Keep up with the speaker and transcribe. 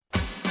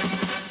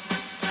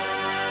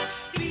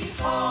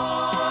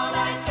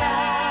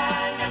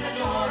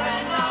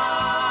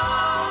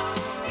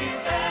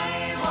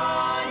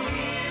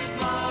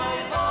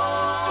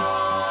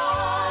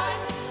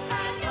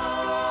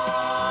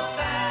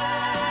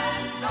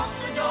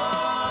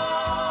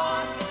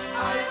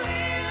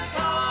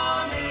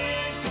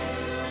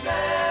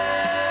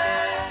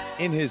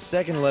In his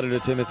second letter to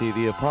Timothy,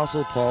 the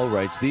Apostle Paul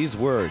writes these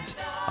words,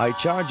 I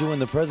charge you in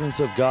the presence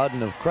of God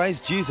and of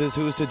Christ Jesus,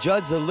 who is to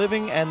judge the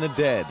living and the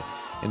dead,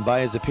 and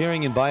by his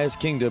appearing and by his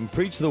kingdom,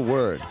 preach the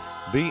word.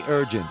 Be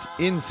urgent,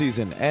 in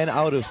season and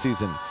out of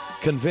season.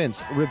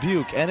 Convince,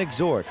 rebuke, and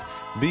exhort.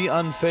 Be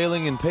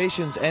unfailing in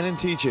patience and in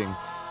teaching.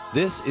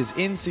 This is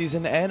In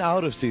Season and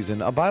Out of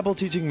Season, a Bible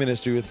teaching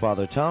ministry with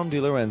Father Tom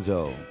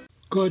DiLorenzo.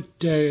 Good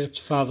day,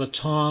 it's Father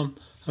Tom,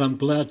 and I'm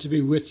glad to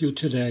be with you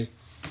today.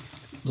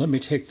 Let me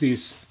take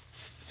these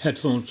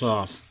headphones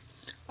off.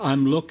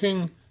 I'm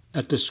looking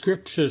at the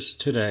scriptures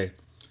today.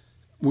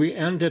 We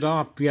ended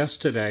up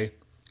yesterday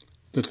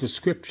that the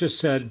scripture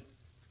said,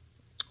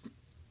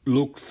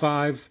 Luke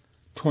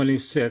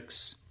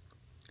 5:26,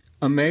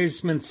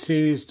 amazement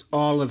seized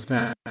all of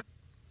them,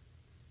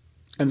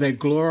 and they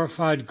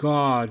glorified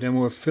God and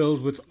were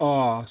filled with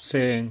awe,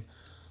 saying,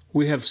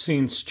 we have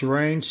seen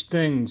strange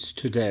things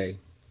today.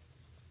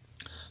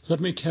 Let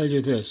me tell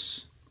you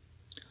this.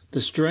 The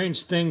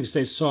strange things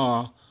they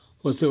saw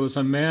was there was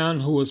a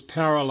man who was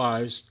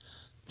paralyzed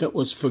that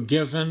was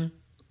forgiven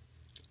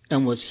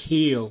and was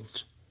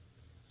healed.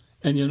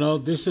 And you know,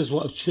 this is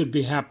what should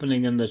be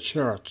happening in the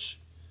church.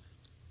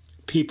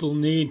 People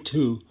need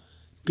to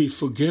be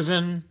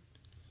forgiven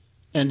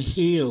and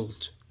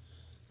healed.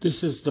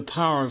 This is the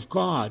power of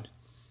God.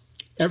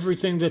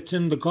 Everything that's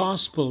in the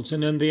Gospels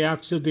and in the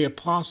Acts of the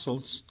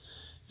Apostles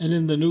and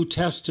in the New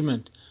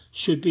Testament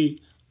should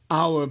be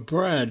our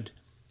bread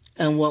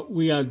and what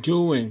we are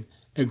doing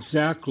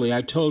exactly.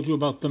 I told you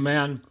about the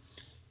man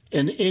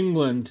in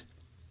England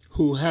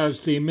who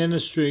has the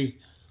ministry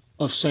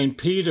of St.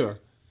 Peter,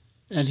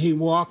 and he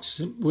walks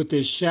with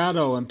his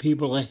shadow and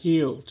people are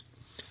healed.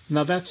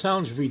 Now that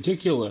sounds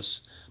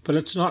ridiculous, but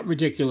it's not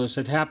ridiculous.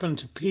 It happened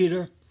to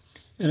Peter,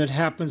 and it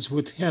happens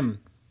with him.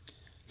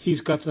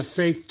 He's got the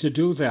faith to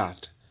do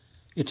that.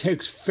 It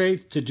takes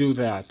faith to do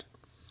that.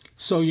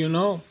 So you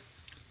know,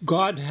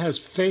 God has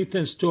faith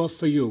in store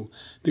for you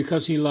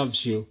because he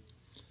loves you.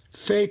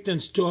 Faith in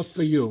store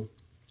for you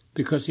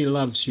because he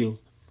loves you.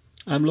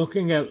 I'm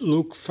looking at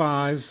Luke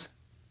 5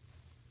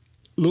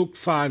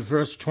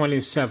 verse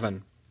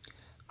 27.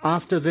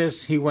 After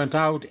this, he went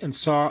out and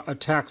saw a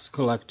tax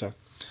collector.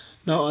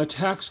 Now, a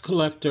tax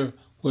collector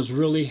was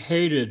really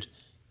hated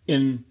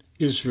in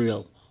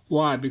Israel.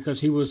 Why?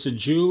 Because he was a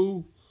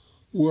Jew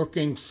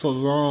working for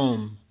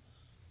Rome,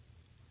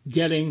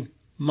 getting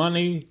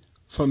money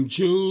from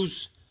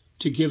Jews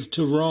to give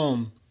to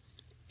Rome,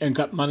 and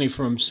got money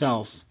for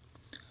himself.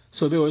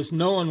 So there was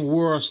no one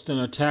worse than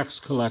a tax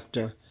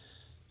collector.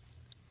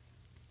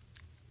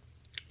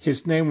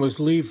 His name was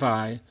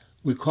Levi.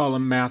 We call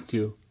him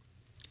Matthew.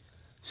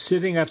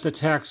 Sitting at the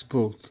tax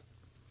booth.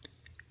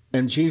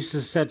 And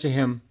Jesus said to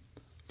him,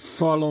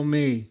 follow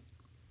me.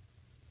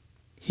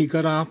 He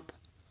got up,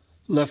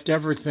 left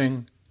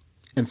everything,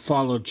 and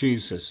followed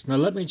Jesus. Now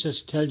let me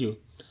just tell you,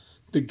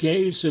 the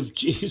gaze of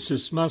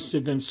Jesus must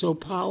have been so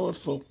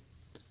powerful.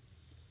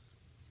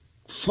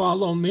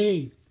 Follow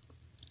me.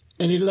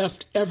 And he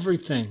left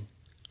everything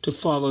to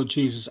follow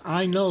Jesus.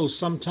 I know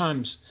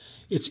sometimes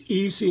it's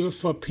easier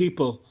for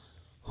people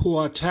who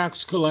are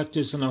tax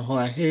collectors and who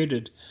are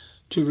hated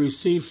to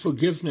receive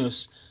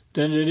forgiveness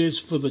than it is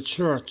for the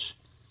church.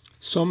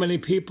 So many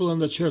people in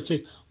the church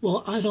say,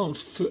 well, I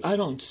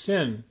don't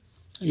sin.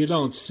 You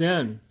don't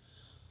sin.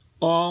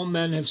 All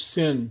men have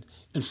sinned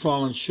and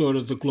fallen short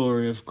of the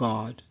glory of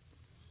God.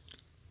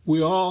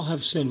 We all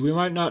have sinned. We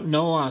might not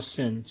know our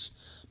sins,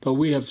 but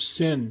we have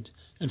sinned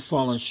and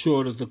fallen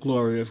short of the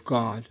glory of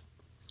God.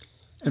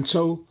 And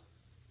so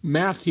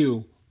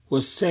Matthew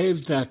was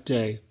saved that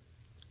day.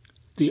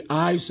 The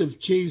eyes of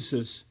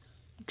Jesus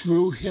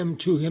drew him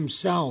to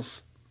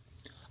himself.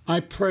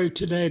 I pray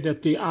today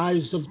that the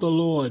eyes of the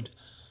Lord,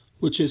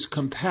 which is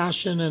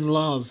compassion and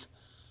love,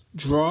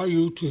 draw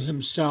you to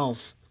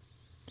himself.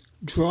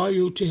 Draw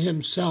you to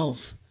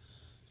himself,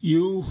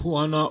 you who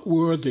are not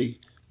worthy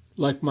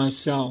like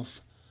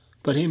myself,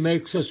 but he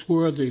makes us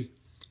worthy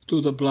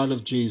through the blood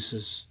of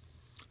Jesus.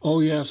 Oh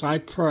yes, I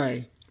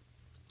pray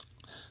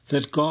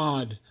that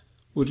God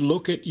would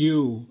look at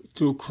you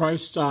through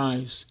Christ's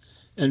eyes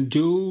and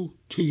do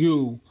to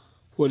you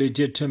what he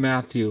did to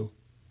Matthew.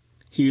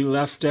 He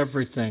left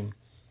everything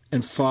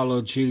and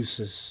followed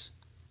Jesus.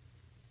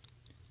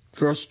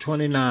 Verse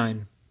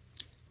 29,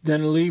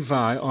 then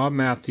Levi, or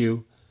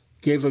Matthew,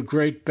 gave a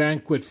great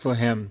banquet for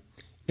him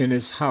in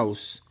his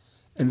house,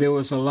 and there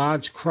was a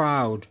large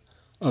crowd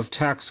of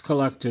tax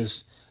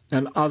collectors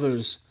and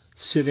others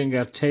sitting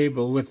at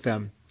table with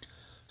them.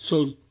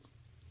 So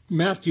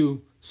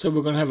Matthew said,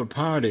 we're going to have a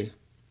party,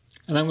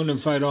 and I'm going to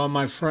invite all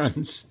my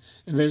friends,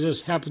 and they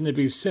just happen to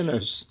be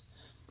sinners.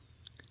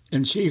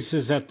 And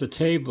Jesus at the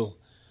table.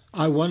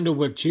 I wonder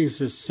what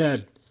Jesus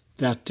said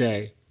that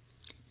day.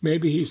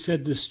 Maybe he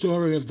said the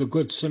story of the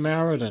Good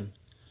Samaritan.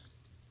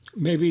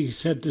 Maybe he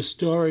said the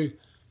story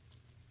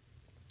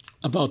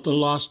about the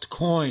lost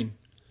coin.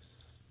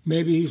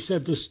 Maybe he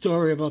said the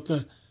story about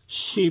the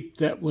sheep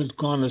that went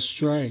gone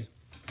astray.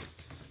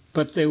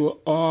 But they were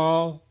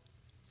all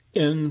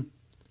in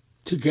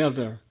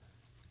together,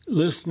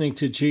 listening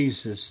to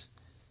Jesus.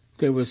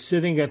 they were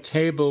sitting at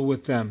table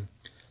with them.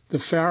 The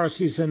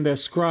Pharisees and their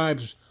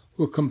scribes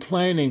were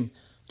complaining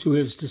to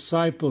his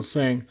disciples,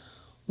 saying,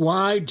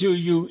 "Why do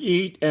you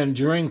eat and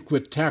drink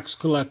with tax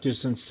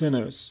collectors and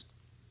sinners?"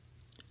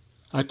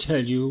 I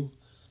tell you,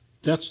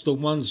 that's the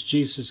ones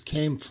Jesus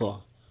came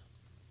for.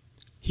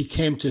 He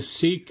came to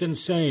seek and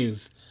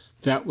save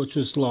that which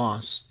was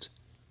lost.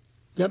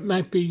 That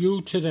might be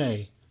you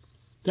today.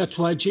 That's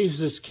why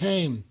Jesus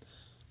came,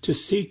 to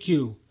seek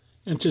you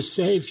and to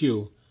save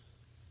you,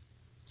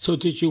 so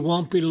that you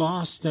won't be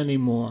lost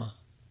anymore.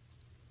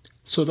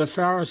 So the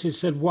Pharisees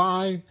said,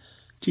 "Why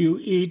do you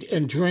eat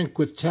and drink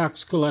with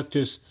tax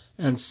collectors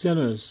and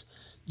sinners?"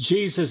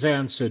 Jesus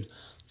answered,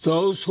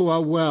 "Those who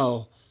are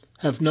well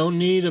have no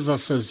need of a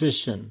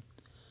physician,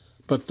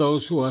 but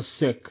those who are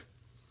sick.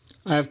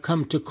 I have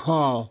come to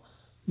call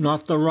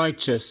not the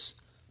righteous,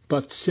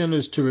 but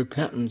sinners to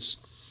repentance."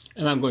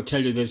 And I'm going to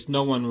tell you, there's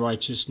no one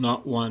righteous,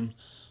 not one.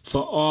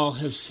 For all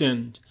have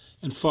sinned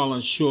and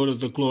fallen short of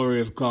the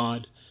glory of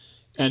God,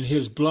 and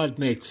his blood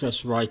makes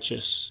us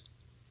righteous.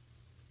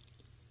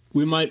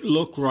 We might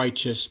look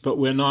righteous, but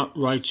we're not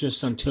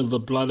righteous until the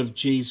blood of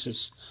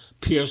Jesus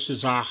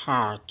pierces our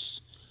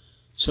hearts,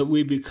 so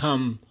we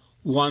become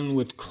one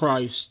with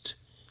Christ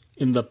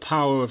in the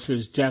power of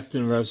his death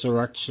and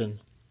resurrection.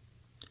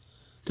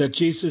 That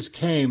Jesus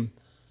came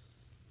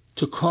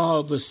to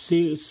call the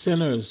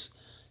sinners,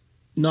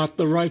 not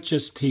the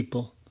righteous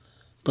people,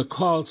 but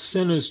call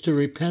sinners to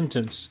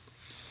repentance.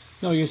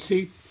 Now, you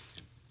see,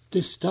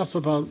 this stuff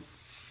about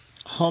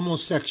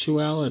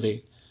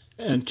homosexuality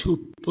and two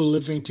people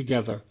living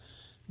together,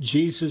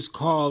 Jesus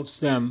calls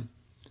them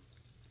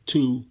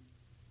to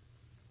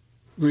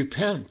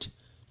repent,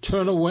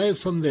 turn away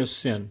from their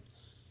sin.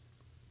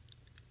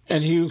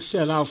 And he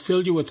said, "I'll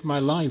fill you with my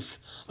life.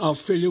 I'll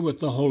fill you with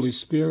the Holy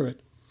Spirit."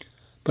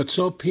 But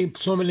so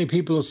many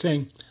people are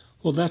saying,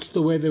 "Well, that's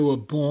the way they were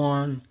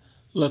born.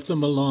 Let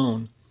them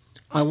alone."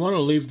 I want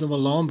to leave them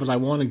alone, but I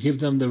want to give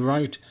them the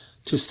right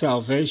to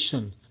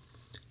salvation,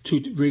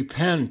 to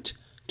repent,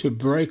 to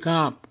break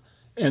up,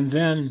 and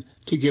then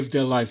to give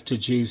their life to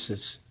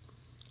Jesus.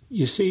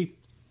 You see,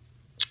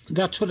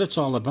 that's what it's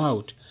all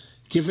about,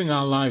 giving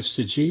our lives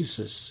to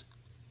Jesus.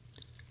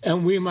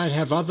 And we might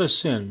have other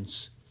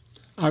sins.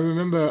 I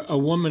remember a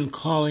woman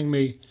calling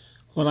me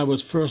when I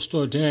was first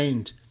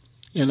ordained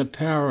in a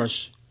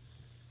parish,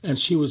 and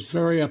she was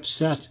very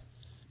upset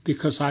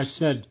because I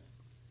said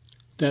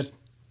that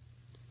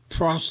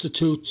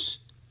prostitutes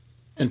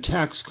and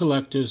tax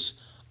collectors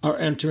are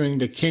entering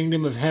the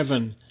kingdom of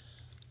heaven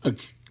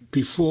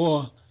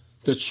before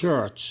the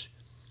church.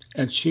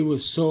 And she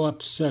was so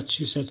upset.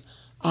 She said,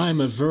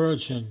 "I'm a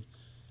virgin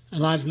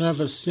and I've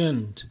never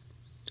sinned."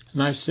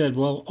 And I said,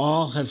 "Well,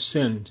 all have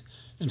sinned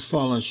and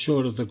fallen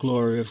short of the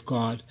glory of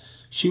God."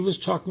 She was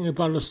talking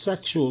about a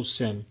sexual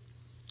sin,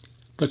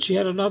 but she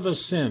had another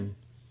sin.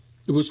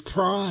 It was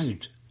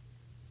pride.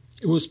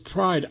 It was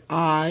pride.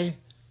 I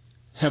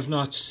have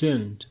not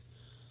sinned.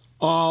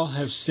 All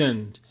have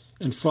sinned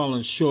and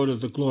fallen short of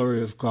the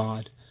glory of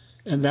God.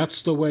 And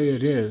that's the way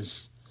it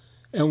is.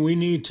 And we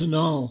need to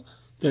know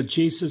that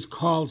Jesus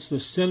calls the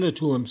sinner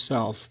to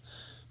himself,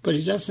 but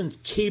he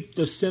doesn't keep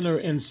the sinner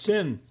in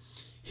sin.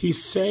 He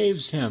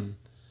saves him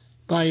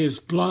by his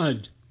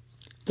blood.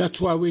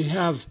 That's why we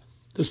have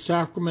the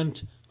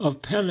sacrament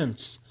of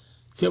penance,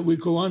 that we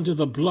go under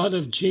the blood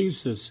of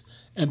Jesus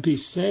and be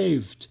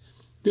saved.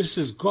 This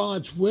is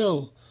God's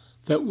will,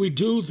 that we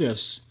do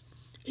this.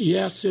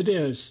 Yes, it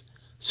is,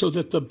 so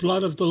that the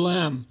blood of the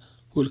Lamb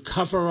would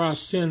cover our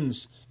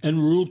sins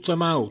and root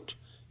them out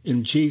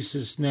in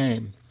Jesus'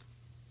 name.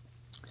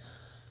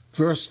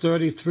 Verse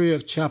 33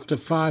 of chapter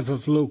 5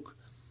 of Luke.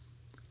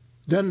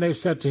 Then they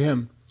said to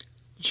him,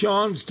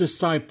 "John's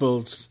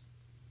disciples,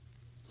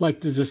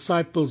 like the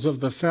disciples of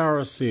the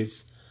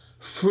Pharisees,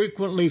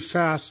 frequently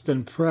fast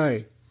and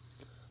pray,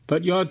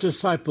 but your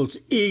disciples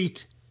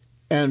eat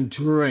and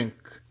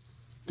drink."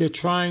 They're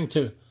trying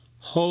to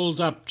hold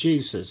up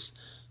Jesus.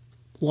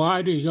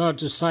 Why do your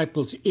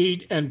disciples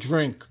eat and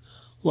drink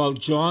while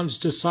John's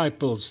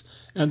disciples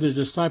and the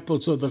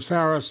disciples of the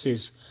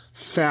Pharisees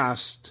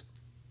fast?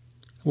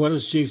 What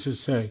does Jesus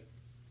say?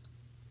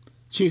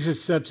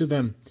 Jesus said to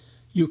them,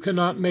 "You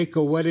cannot make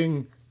a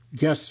wedding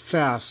guest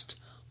fast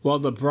while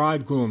the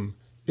bridegroom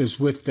is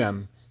with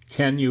them,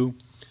 can you?"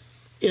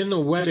 In a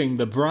wedding,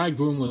 the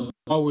bridegroom was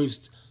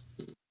always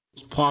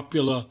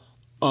popular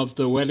of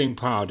the wedding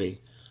party,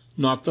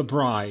 not the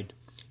bride.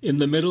 In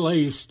the Middle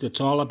East,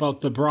 it's all about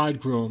the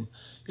bridegroom.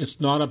 It's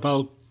not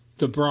about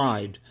the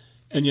bride.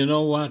 And you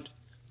know what?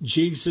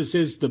 Jesus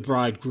is the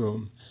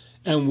bridegroom,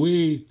 and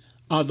we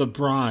are the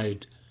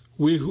bride.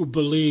 We who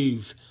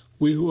believe,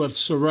 we who have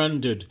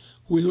surrendered,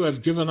 we who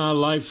have given our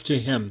life to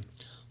him.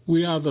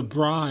 We are the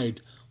bride,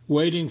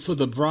 waiting for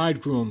the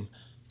bridegroom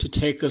to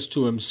take us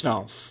to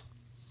himself.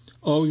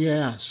 Oh,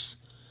 yes.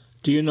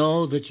 Do you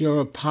know that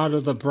you're a part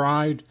of the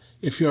bride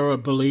if you're a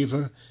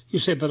believer? You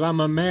say, "But I'm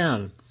a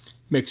man."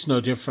 Makes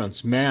no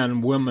difference.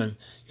 Man, woman,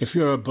 if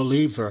you're a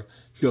believer,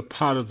 you're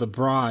part of the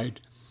bride.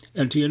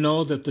 And do you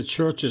know that the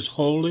church is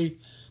holy?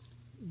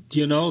 Do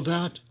you know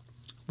that?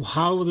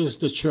 How is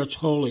the church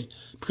holy?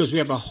 Because we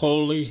have a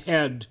holy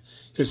head.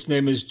 His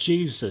name is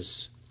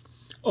Jesus.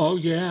 Oh,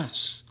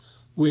 yes,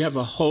 we have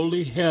a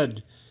holy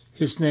head.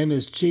 His name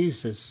is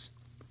Jesus.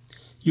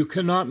 You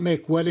cannot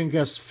make wedding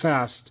guests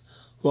fast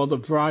while the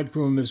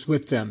bridegroom is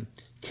with them,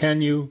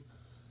 can you?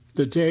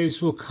 The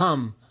days will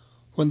come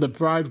when the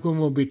bridegroom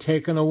will be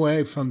taken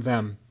away from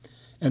them,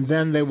 and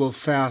then they will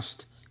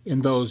fast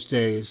in those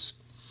days.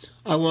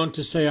 I want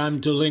to say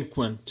I'm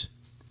delinquent.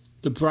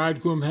 The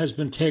bridegroom has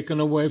been taken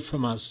away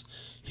from us.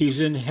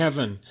 He's in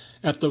heaven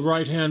at the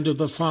right hand of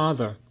the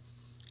Father,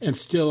 and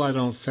still I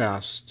don't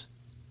fast.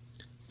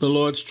 The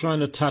Lord's trying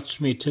to touch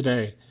me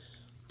today,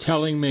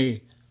 telling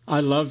me,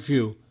 I love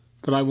you,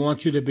 but I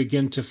want you to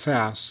begin to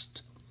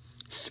fast.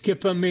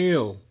 Skip a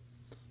meal.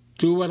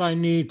 Do what I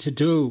need to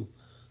do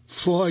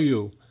for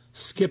you.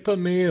 Skip a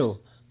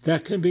meal.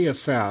 That can be a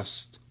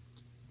fast.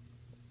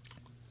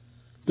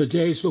 The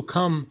days will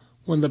come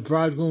when the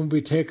bridegroom will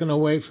be taken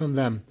away from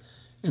them,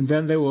 and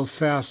then they will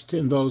fast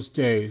in those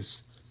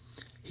days.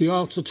 He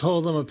also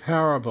told them a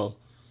parable.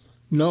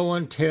 No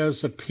one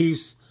tears a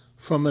piece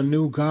from a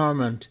new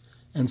garment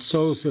and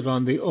sews it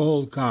on the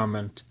old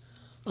garment.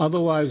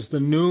 Otherwise the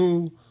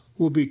new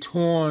will be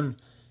torn,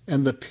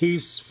 and the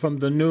piece from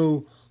the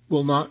new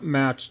will not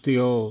match the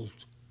old.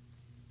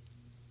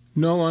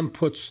 No one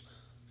puts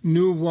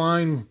new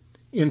wine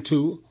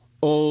into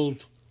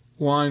old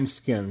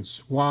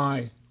wineskins.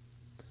 Why?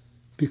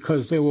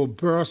 Because they will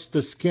burst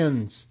the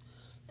skins,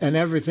 and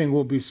everything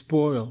will be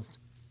spoiled,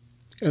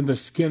 and the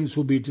skins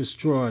will be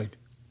destroyed.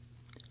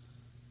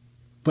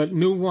 But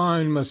new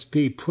wine must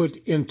be put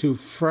into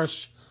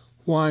fresh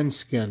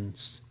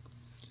wineskins.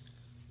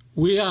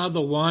 We are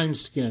the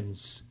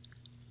wineskins,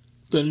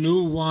 the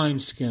new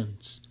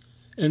wineskins,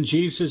 and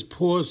Jesus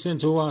pours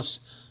into us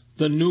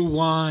the new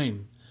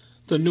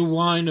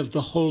wine of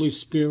the Holy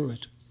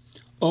Spirit.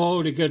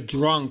 Oh, to get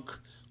drunk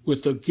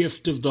with the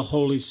gift of the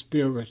Holy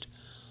Spirit.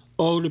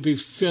 Oh, to be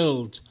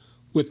filled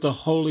with the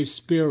Holy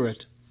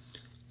Spirit.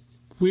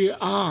 We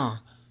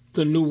are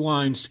the new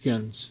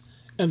wineskins,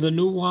 and the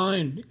new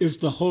wine is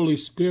the Holy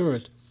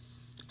Spirit.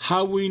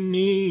 How we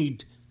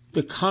need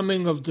the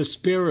coming of the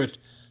Spirit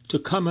to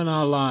come in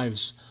our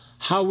lives.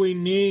 How we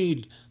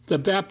need the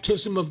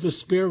baptism of the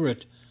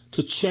Spirit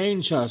to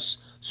change us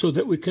so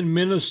that we can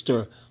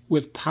minister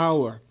with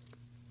power.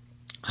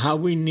 How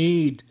we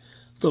need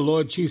the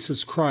Lord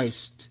Jesus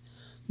Christ.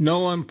 No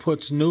one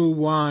puts new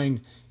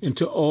wine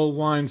into old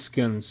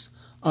wineskins.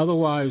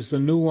 Otherwise, the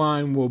new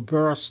wine will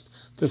burst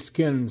the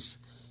skins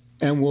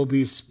and will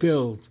be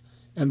spilled,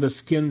 and the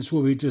skins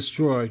will be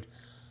destroyed.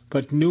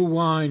 But new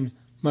wine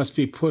must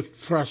be put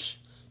fresh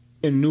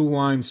in new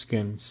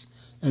wineskins.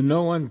 And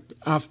no one,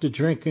 after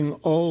drinking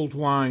old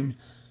wine,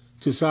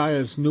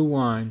 desires new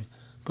wine,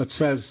 but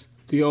says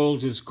the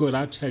old is good.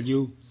 I tell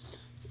you,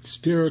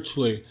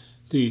 spiritually,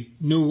 the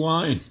new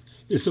wine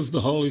is of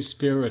the Holy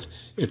Spirit.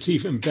 It's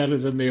even better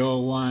than the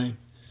old wine.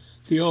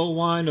 The old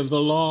wine of the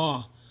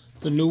law,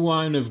 the new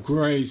wine of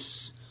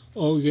grace.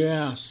 Oh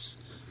yes,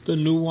 the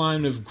new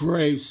wine of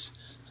grace.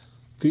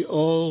 The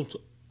old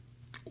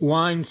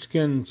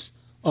wineskins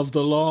of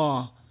the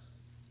law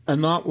are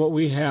not what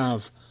we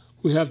have.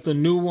 We have the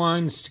new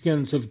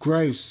wineskins of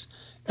grace,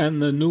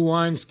 and the new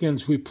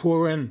wineskins we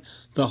pour in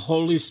the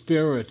Holy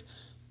Spirit.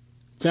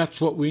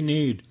 That's what we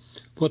need.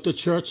 What the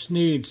church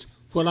needs,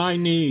 what I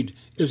need,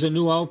 is a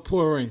new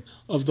outpouring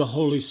of the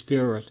Holy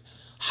Spirit.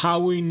 How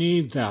we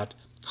need that.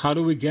 How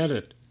do we get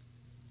it?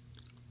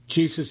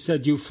 Jesus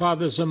said, you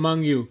fathers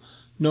among you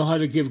know how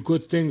to give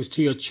good things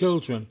to your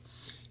children.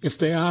 If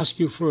they ask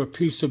you for a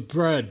piece of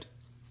bread,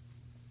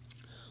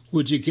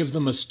 would you give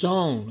them a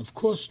stone? Of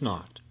course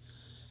not.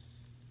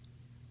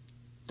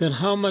 Then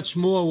how much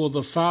more will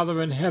the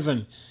Father in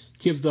heaven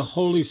give the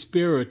Holy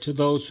Spirit to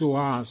those who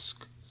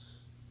ask?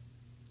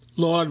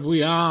 Lord,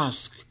 we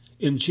ask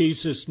in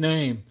Jesus'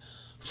 name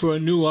for a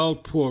new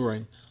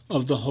outpouring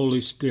of the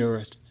Holy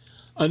Spirit,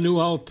 a new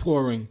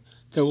outpouring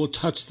that will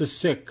touch the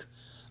sick,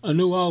 a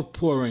new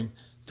outpouring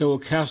that will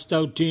cast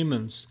out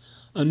demons,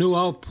 a new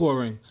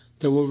outpouring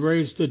that will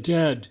raise the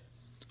dead.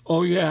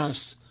 Oh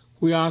yes,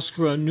 we ask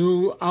for a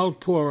new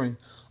outpouring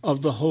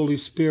of the Holy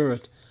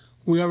Spirit.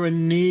 We are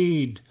in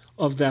need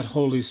of that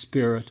Holy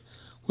Spirit.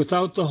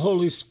 Without the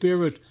Holy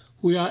Spirit,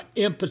 we are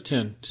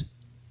impotent.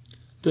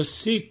 The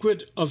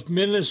secret of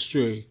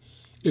ministry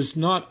is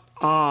not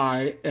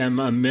I am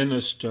a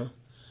minister.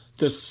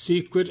 The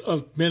secret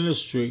of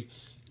ministry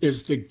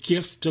is the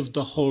gift of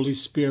the Holy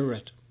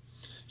Spirit.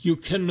 You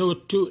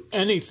cannot do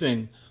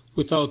anything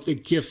without the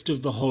gift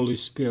of the Holy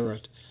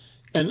Spirit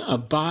and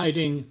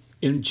abiding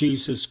in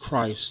Jesus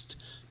Christ,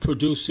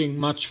 producing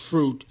much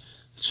fruit,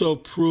 so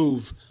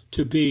prove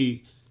to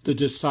be the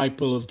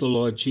disciple of the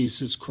Lord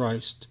Jesus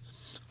Christ.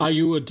 Are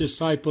you a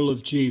disciple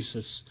of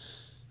Jesus?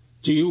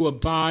 Do you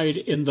abide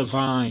in the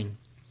vine?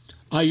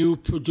 Are you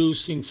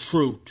producing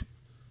fruit?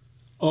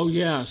 Oh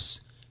yes,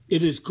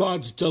 it is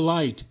God's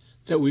delight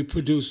that we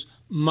produce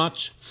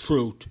much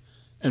fruit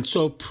and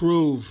so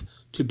prove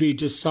to be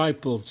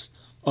disciples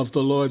of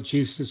the Lord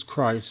Jesus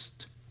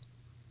Christ.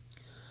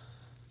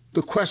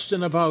 The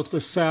question about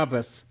the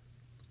Sabbath.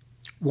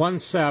 One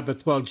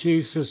Sabbath, while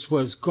Jesus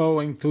was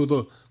going through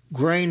the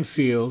grain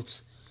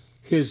fields,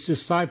 his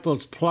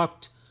disciples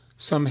plucked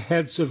some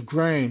heads of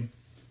grain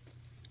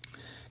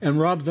and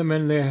rubbed them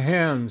in their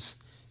hands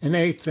and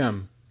ate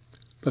them.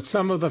 But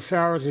some of the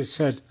Pharisees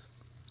said,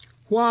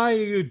 "Why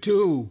do you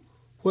do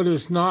what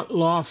is not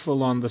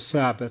lawful on the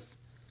Sabbath?"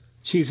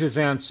 Jesus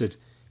answered,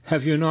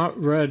 "Have you not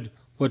read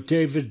what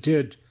David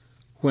did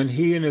when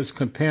he and his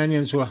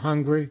companions were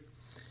hungry?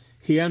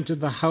 He entered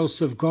the house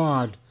of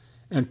God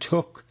and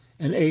took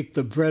and ate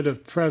the bread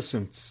of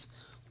presence,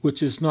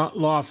 which is not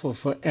lawful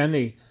for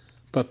any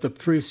but the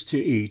priest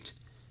to eat."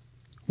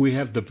 We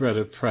have the bread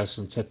of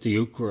presence at the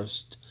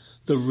Eucharist,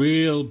 the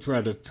real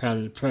bread of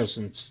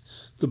presence,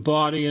 the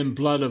body and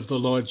blood of the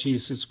Lord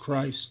Jesus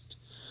Christ.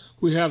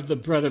 We have the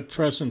bread of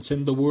presence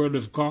in the Word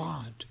of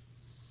God.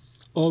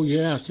 Oh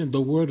yes, in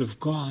the Word of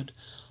God.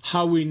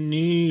 How we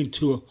need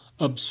to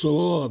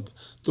absorb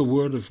the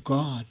Word of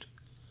God.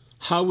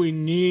 How we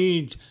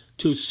need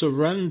to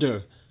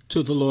surrender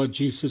to the Lord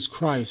Jesus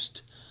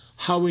Christ.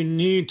 How we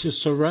need to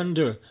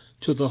surrender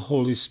to the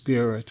Holy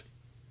Spirit.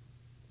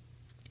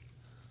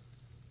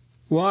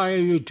 Why are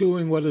you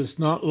doing what is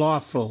not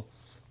lawful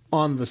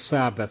on the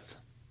Sabbath?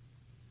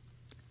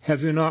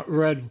 Have you not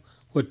read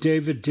what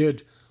David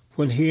did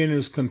when he and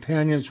his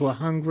companions were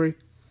hungry?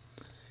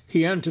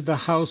 He entered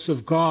the house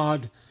of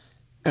God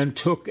and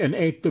took and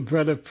ate the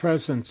bread of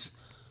presence,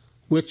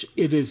 which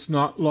it is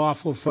not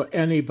lawful for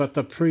any but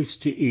the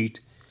priest to eat,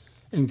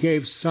 and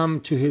gave some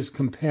to his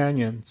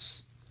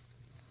companions.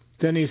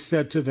 Then he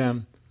said to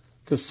them,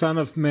 "The Son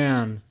of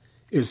Man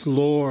is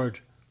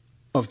Lord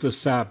of the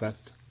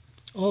Sabbath."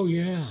 Oh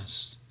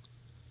yes,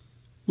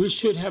 we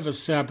should have a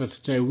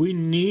Sabbath day. We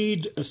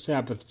need a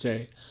Sabbath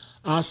day.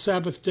 Our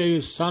Sabbath day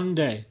is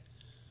Sunday.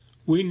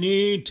 We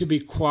need to be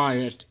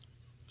quiet.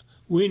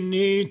 We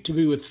need to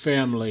be with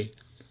family.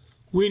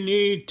 We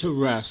need to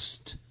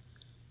rest.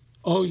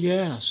 Oh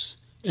yes,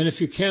 and if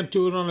you can't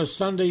do it on a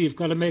Sunday, you've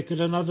got to make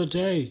it another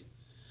day.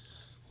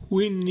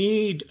 We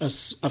need a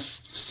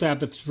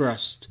Sabbath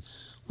rest.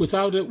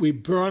 Without it, we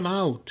burn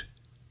out.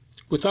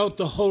 Without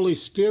the Holy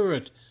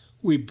Spirit,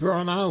 we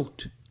burn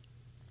out.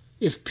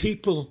 If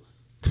people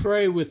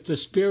pray with the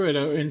Spirit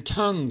or in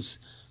tongues,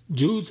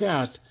 do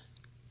that,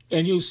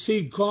 and you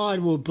see God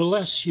will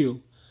bless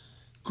you.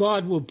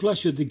 God will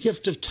bless you. The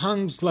gift of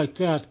tongues like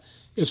that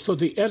is for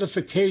the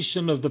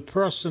edification of the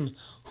person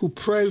who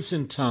prays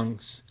in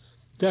tongues.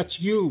 That's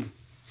you.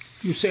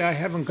 You say, "I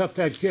haven't got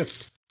that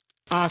gift."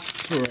 Ask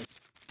for it,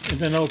 and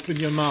then open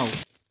your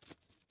mouth.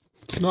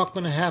 It's not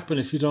going to happen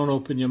if you don't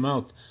open your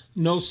mouth.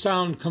 No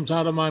sound comes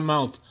out of my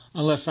mouth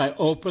unless I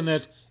open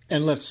it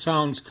and let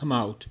sounds come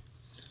out.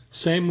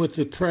 Same with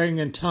the praying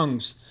in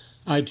tongues.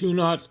 I'm going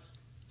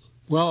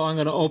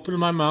to open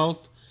my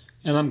mouth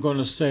and I'm going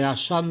to say,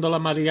 "Ashandala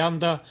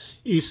Marianda,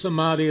 Isa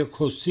Maria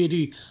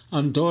Kosiri,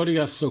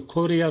 Andoria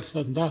Sokoria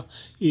Sanda,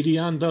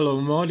 Irianda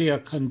Lomoria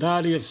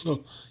Kandaria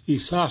So,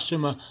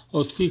 Isashima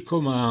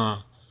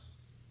Othikoma."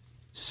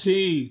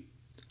 See,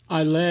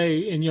 I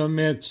lay in your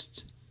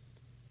midst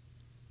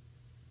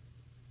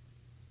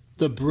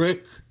the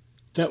brick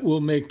that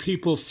will make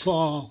people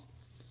fall.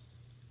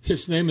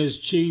 His name is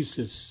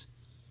Jesus.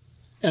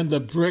 And the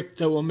brick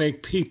that will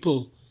make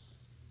people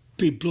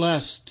be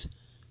blessed.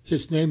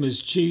 His name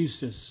is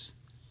Jesus.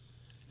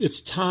 It's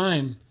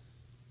time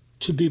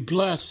to be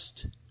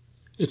blessed.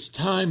 It's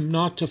time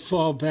not to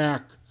fall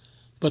back,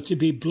 but to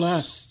be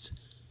blessed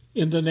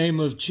in the name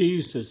of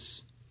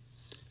Jesus.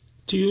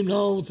 Do you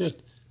know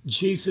that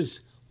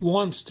Jesus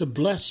wants to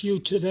bless you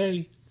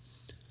today?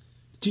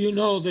 Do you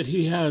know that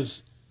he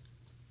has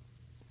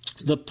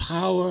the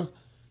power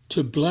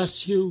to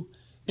bless you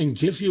and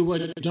give you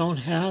what you don't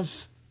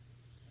have?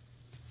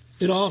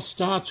 It all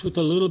starts with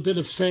a little bit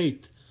of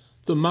faith,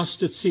 the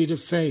mustard seed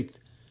of faith.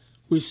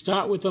 We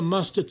start with a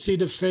mustard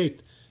seed of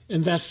faith,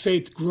 and that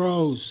faith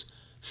grows.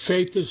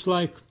 Faith is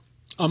like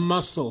a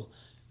muscle.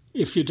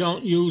 If you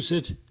don't use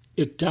it,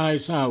 it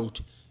dies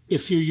out.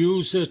 If you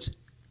use it,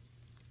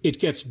 it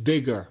gets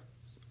bigger.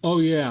 Oh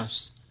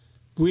yes,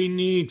 we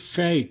need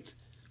faith.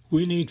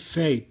 We need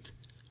faith.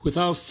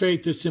 Without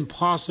faith, it's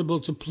impossible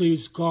to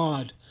please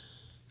God.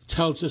 It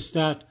tells us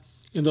that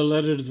in the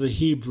letter to the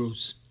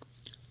Hebrews.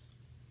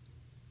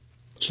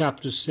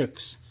 Chapter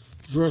 6,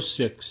 verse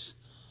 6.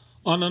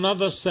 On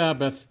another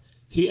Sabbath,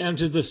 he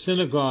entered the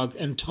synagogue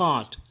and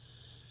taught.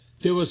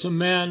 There was a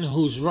man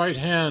whose right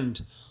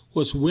hand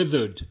was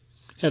withered,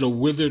 had a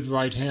withered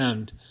right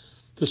hand.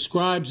 The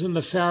scribes and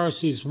the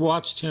Pharisees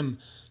watched him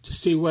to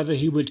see whether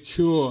he would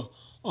cure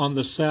on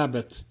the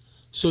Sabbath,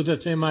 so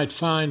that they might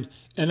find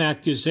an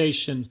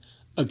accusation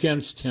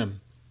against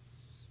him.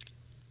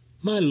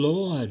 My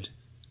Lord,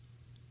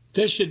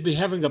 they should be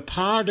having a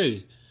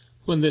party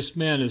when this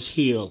man is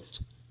healed.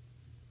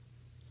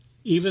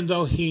 Even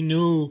though he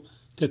knew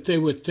that they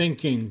were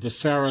thinking, the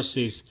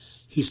Pharisees,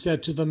 he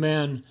said to the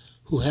man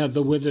who had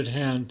the withered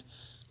hand,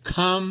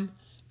 "Come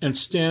and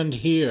stand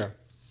here."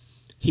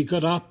 He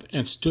got up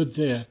and stood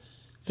there.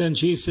 Then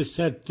Jesus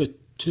said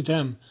to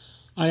them,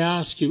 I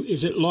ask you,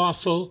 is it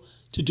lawful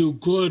to do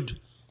good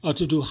or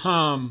to do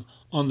harm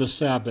on the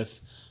Sabbath,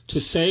 to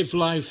save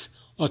life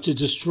or to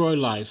destroy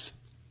life?"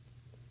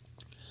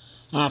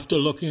 After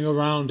looking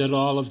around at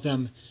all of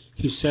them,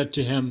 he said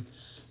to him,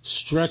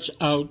 "Stretch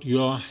out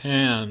your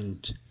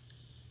hand."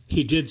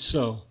 He did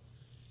so,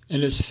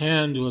 and his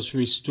hand was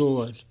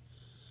restored.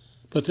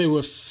 But they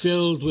were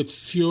filled with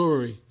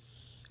fury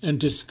and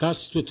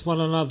discussed with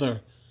one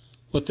another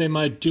what they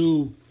might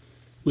do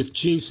with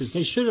Jesus.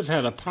 They should have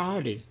had a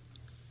party.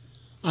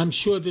 I'm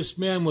sure this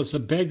man was a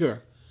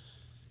beggar.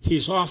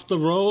 He's off the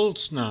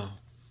rolls now.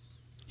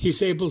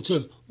 He's able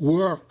to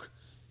work.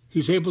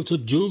 He's able to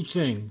do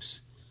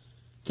things.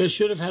 They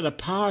should have had a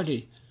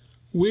party.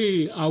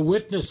 We are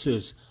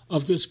witnesses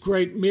of this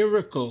great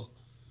miracle.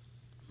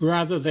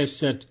 Rather, they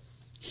said,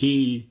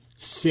 he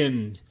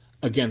sinned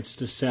against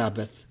the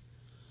Sabbath.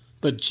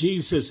 But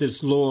Jesus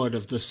is Lord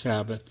of the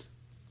Sabbath.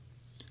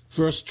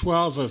 Verse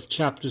 12 of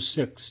chapter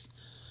 6.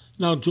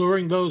 Now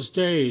during those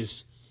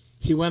days,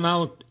 he went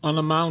out on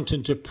a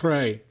mountain to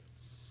pray.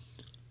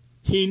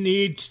 He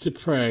needs to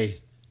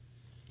pray.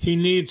 He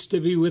needs to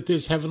be with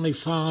his Heavenly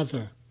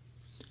Father.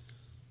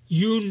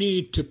 You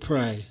need to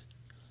pray.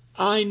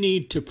 I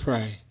need to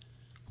pray.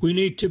 We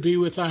need to be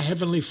with our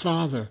Heavenly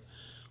Father.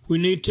 We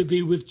need to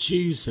be with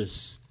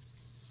Jesus.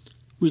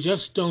 We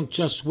just don't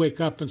just wake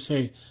up and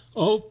say,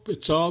 "Oh,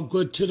 it's all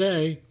good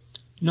today."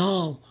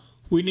 No,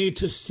 we need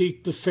to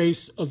seek the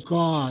face of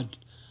God.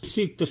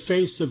 Seek the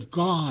face of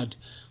God.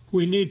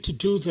 We need to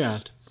do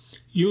that.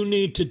 You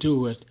need to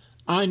do it.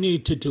 I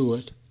need to do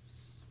it.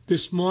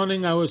 This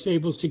morning I was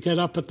able to get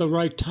up at the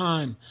right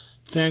time.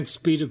 Thanks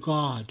be to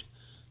God.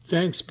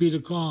 Thanks be to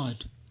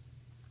God.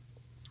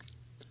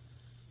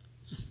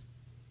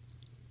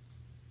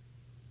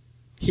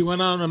 He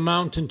went on a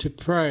mountain to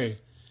pray.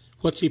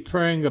 What's he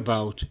praying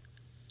about?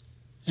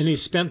 And he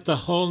spent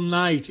the whole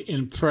night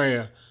in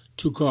prayer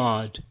to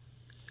God.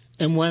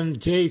 And when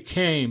day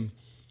came,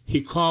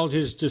 he called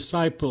his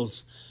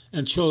disciples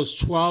and chose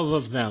 12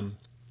 of them,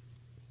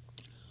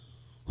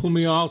 whom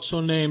he also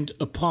named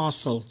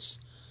apostles.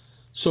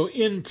 So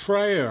in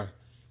prayer,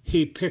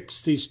 he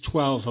picks these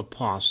 12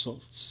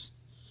 apostles.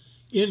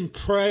 In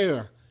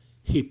prayer,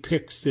 he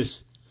picks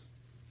this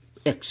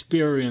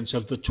experience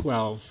of the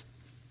 12.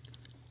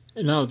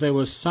 Now there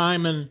was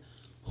Simon,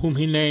 whom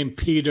he named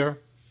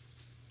Peter,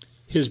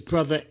 his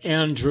brother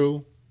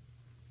Andrew,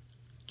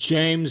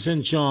 James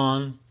and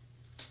John,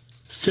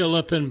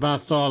 Philip and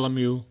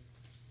Bartholomew,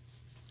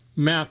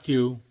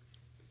 Matthew,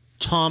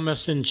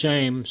 Thomas and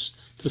James,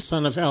 the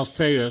son of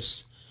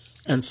Alphaeus,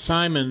 and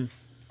Simon,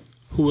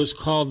 who was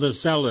called the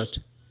Zealot,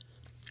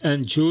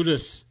 and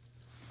Judas,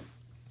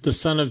 the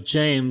son of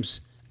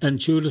James, and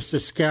Judas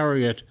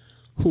Iscariot,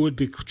 who would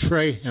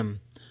betray him,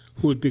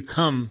 who would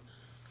become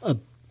a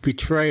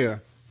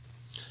betrayer.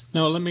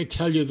 Now let me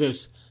tell you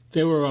this,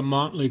 they were a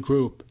motley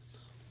group.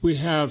 We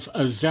have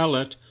a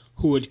zealot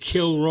who would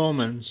kill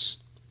Romans,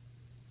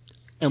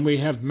 and we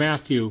have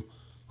Matthew,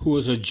 who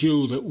was a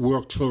Jew that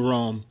worked for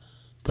Rome,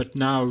 but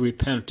now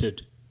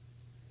repented.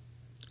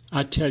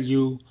 I tell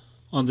you,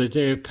 on the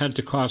day of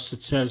Pentecost,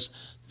 it says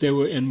they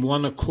were in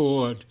one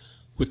accord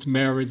with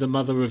Mary, the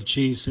mother of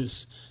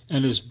Jesus,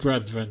 and his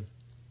brethren.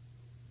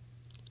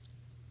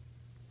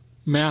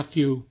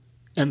 Matthew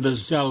and the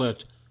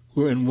zealot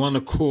were in one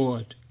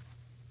accord.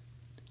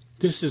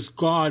 This is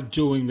God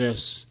doing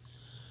this.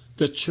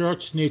 The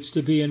church needs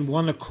to be in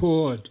one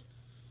accord.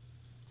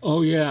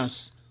 Oh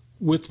yes,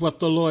 with what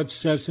the Lord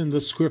says in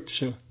the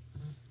Scripture,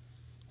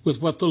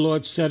 with what the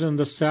Lord said in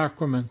the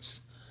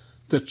sacraments.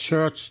 The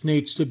church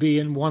needs to be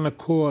in one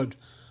accord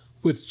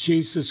with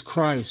Jesus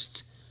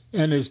Christ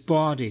and his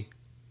body.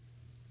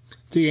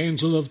 The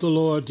angel of the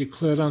Lord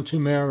declared unto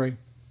Mary,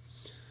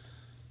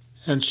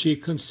 and she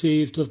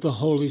conceived of the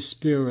Holy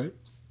Spirit.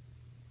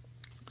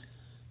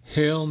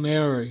 Hail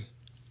Mary,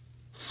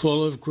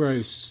 full of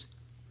grace,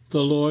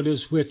 the Lord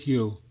is with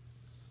you.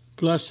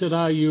 Blessed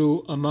are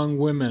you among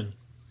women.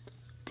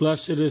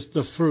 Blessed is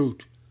the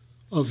fruit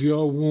of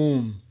your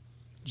womb,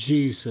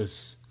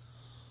 Jesus.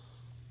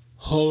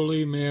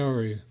 Holy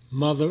Mary,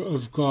 Mother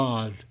of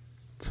God,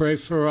 pray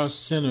for us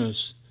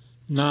sinners,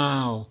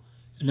 now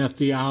and at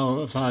the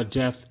hour of our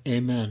death.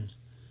 Amen.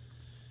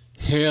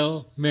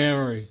 Hail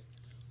Mary,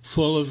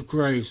 full of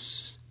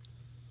grace,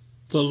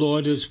 the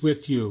Lord is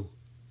with you.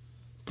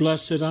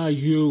 Blessed are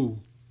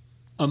you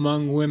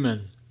among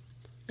women,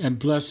 and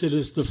blessed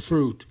is the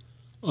fruit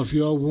of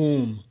your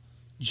womb,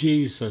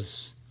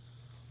 Jesus.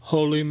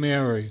 Holy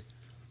Mary,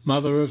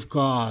 Mother of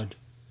God,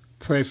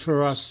 pray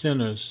for us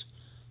sinners,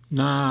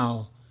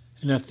 now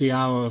and at the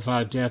hour of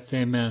our death.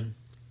 Amen.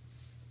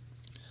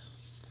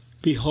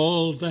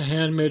 Behold the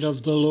handmaid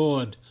of the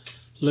Lord.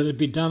 Let it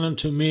be done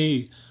unto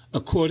me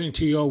according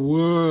to your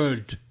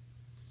word.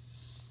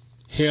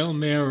 Hail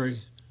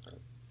Mary,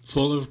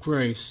 full of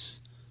grace,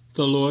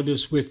 the Lord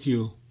is with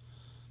you.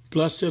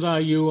 Blessed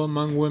are you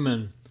among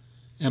women,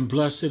 and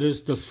blessed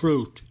is the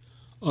fruit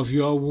of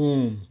your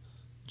womb,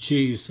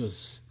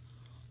 Jesus.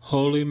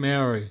 Holy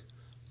Mary,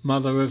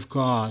 Mother of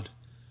God,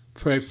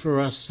 pray for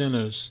us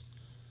sinners,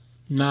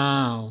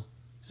 now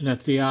and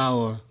at the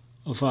hour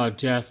of our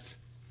death.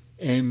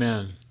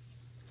 Amen.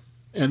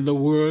 And the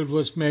Word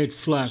was made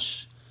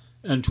flesh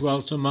and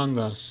dwelt among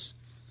us.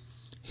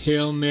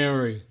 Hail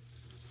Mary,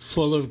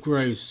 full of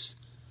grace,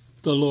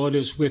 the Lord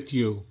is with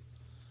you.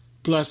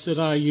 Blessed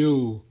are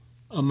you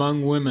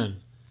among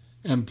women,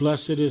 and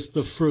blessed is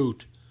the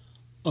fruit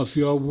of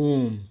your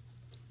womb,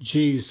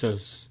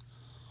 Jesus.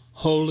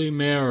 Holy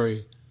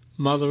Mary,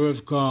 Mother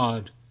of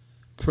God,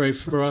 pray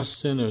for us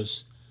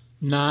sinners,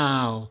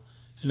 now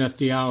and at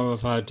the hour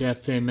of our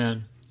death.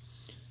 Amen.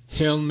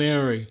 Hail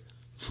Mary,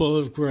 full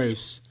of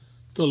grace,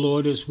 the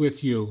Lord is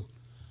with you.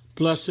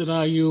 Blessed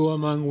are you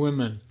among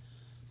women.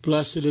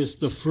 Blessed is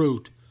the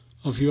fruit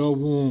of your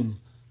womb,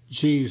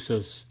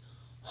 Jesus.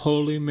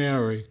 Holy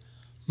Mary,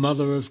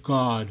 Mother of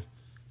God,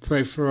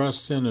 pray for us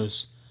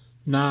sinners,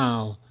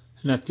 now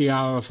and at the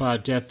hour of our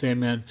death.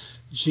 Amen.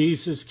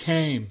 Jesus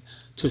came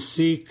to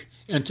seek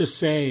and to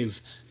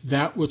save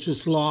that which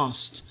was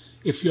lost.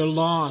 If you're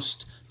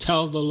lost,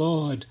 tell the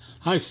Lord,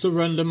 I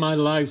surrender my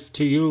life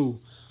to you,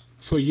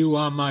 for you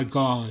are my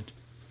God.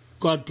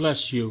 God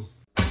bless you.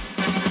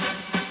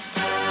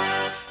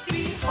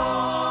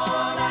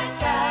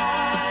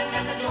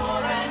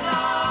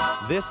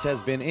 This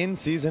has been In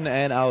Season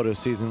and Out of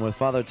Season with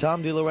Father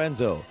Tom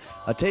DiLorenzo.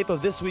 A tape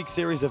of this week's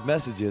series of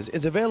messages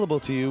is available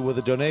to you with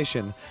a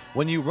donation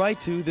when you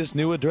write to this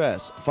new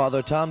address,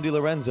 Father Tom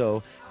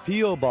DiLorenzo,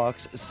 P.O.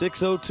 Box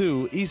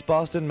 602, East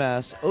Boston,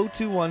 Mass.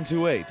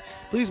 02128.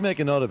 Please make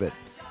a note of it.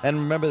 And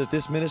remember that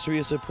this ministry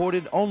is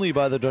supported only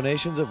by the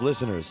donations of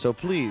listeners, so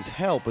please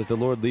help as the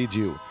Lord leads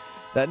you.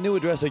 That new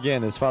address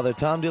again is Father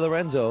Tom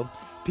DiLorenzo,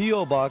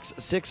 P.O. Box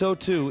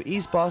 602,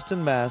 East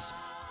Boston, Mass.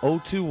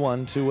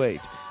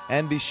 02128.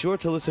 And be sure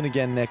to listen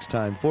again next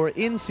time for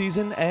In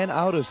Season and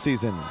Out of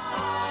Season.